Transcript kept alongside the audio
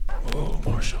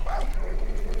Marshal.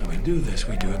 When we do this,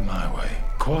 we do it my way.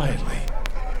 Quietly.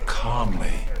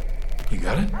 Calmly. You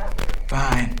got it?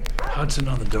 Fine. Hudson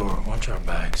on the door. Watch our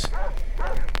backs.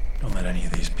 Don't let any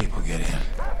of these people get in.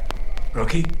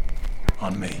 Rookie,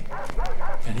 on me.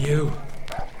 And you,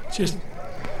 just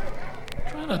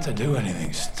try not to do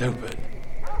anything stupid.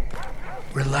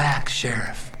 Relax,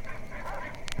 Sheriff.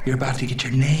 You're about to get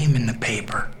your name in the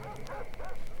paper.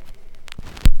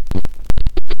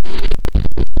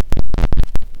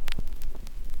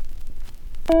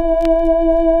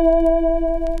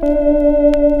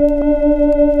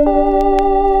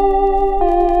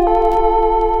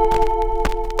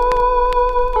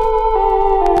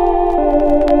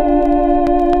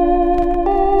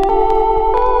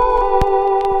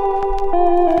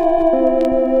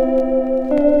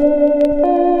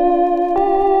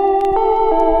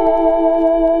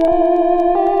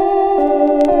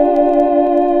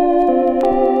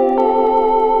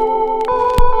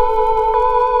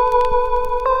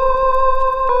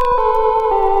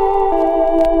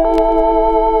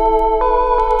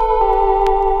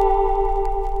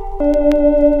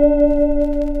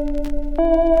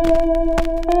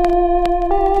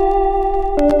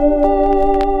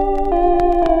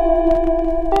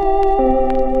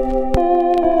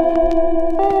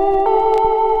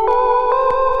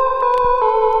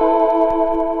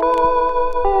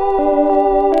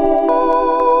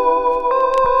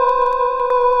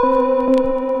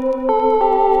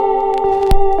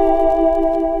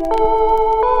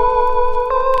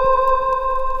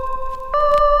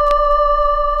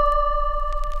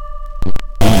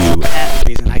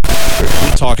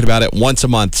 Talking about it once a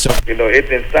month, so it's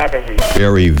been stopping me.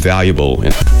 Very valuable.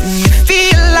 You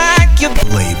feel like you're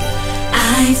label.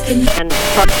 I've been You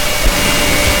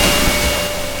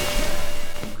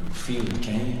can feel it,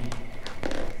 can you?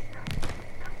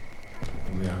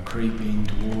 We are creeping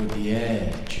toward the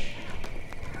edge,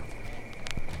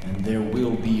 and there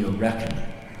will be a reckoning.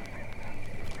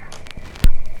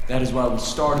 That is why we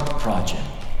started the project,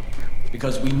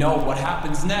 because we know what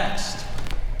happens next.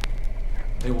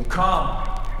 They will come.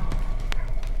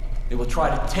 They will try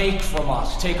to take from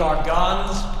us, take our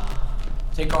guns,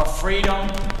 take our freedom,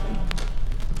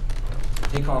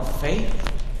 take our faith.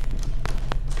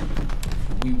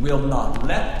 We will not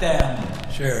let them.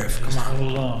 Sheriff, come on.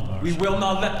 Hold on, Marshal. We will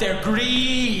not let their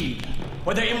greed,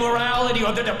 or their immorality,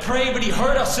 or their depravity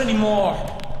hurt us anymore.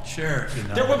 Sheriff.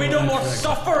 There will be no more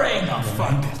suffering.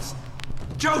 Fuck this.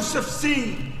 Joseph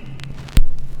C.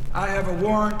 I have a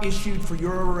warrant issued for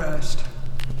your arrest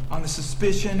on the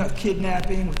suspicion of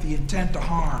kidnapping with the intent to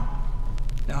harm.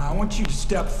 Now, I want you to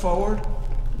step forward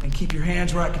and keep your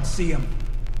hands where I can see them.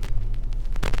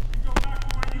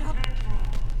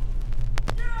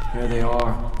 Here they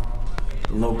are,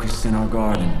 the locusts in our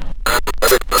garden.